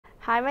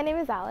Hi, my name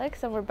is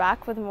Alex, and we're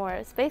back with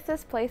more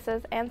spaces,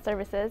 places, and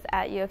services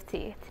at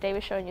UofT. Today we're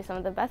showing you some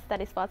of the best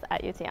study spots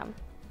at UTM.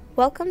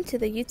 Welcome to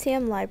the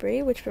UTM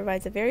Library, which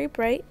provides a very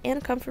bright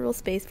and comfortable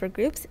space for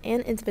groups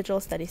and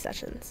individual study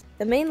sessions.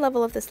 The main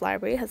level of this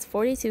library has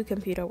 42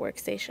 computer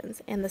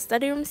workstations, and the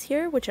study rooms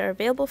here, which are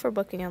available for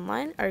booking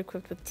online, are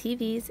equipped with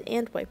TVs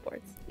and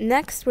whiteboards.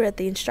 Next, we're at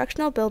the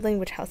Instructional Building,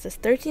 which houses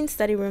 13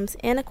 study rooms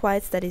and a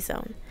quiet study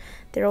zone.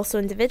 There are also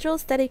individual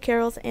study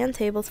carrels and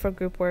tables for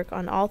group work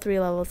on all 3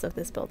 levels of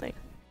this building.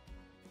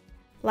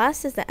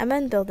 Last is the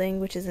MN Building,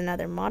 which is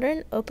another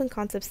modern,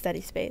 open-concept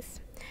study space.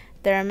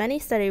 There are many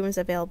study rooms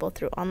available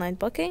through online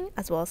booking,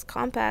 as well as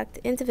compact,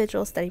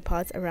 individual study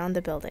pods around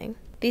the building.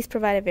 These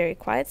provide a very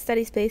quiet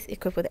study space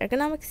equipped with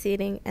ergonomic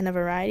seating and a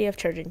variety of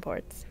charging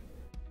ports.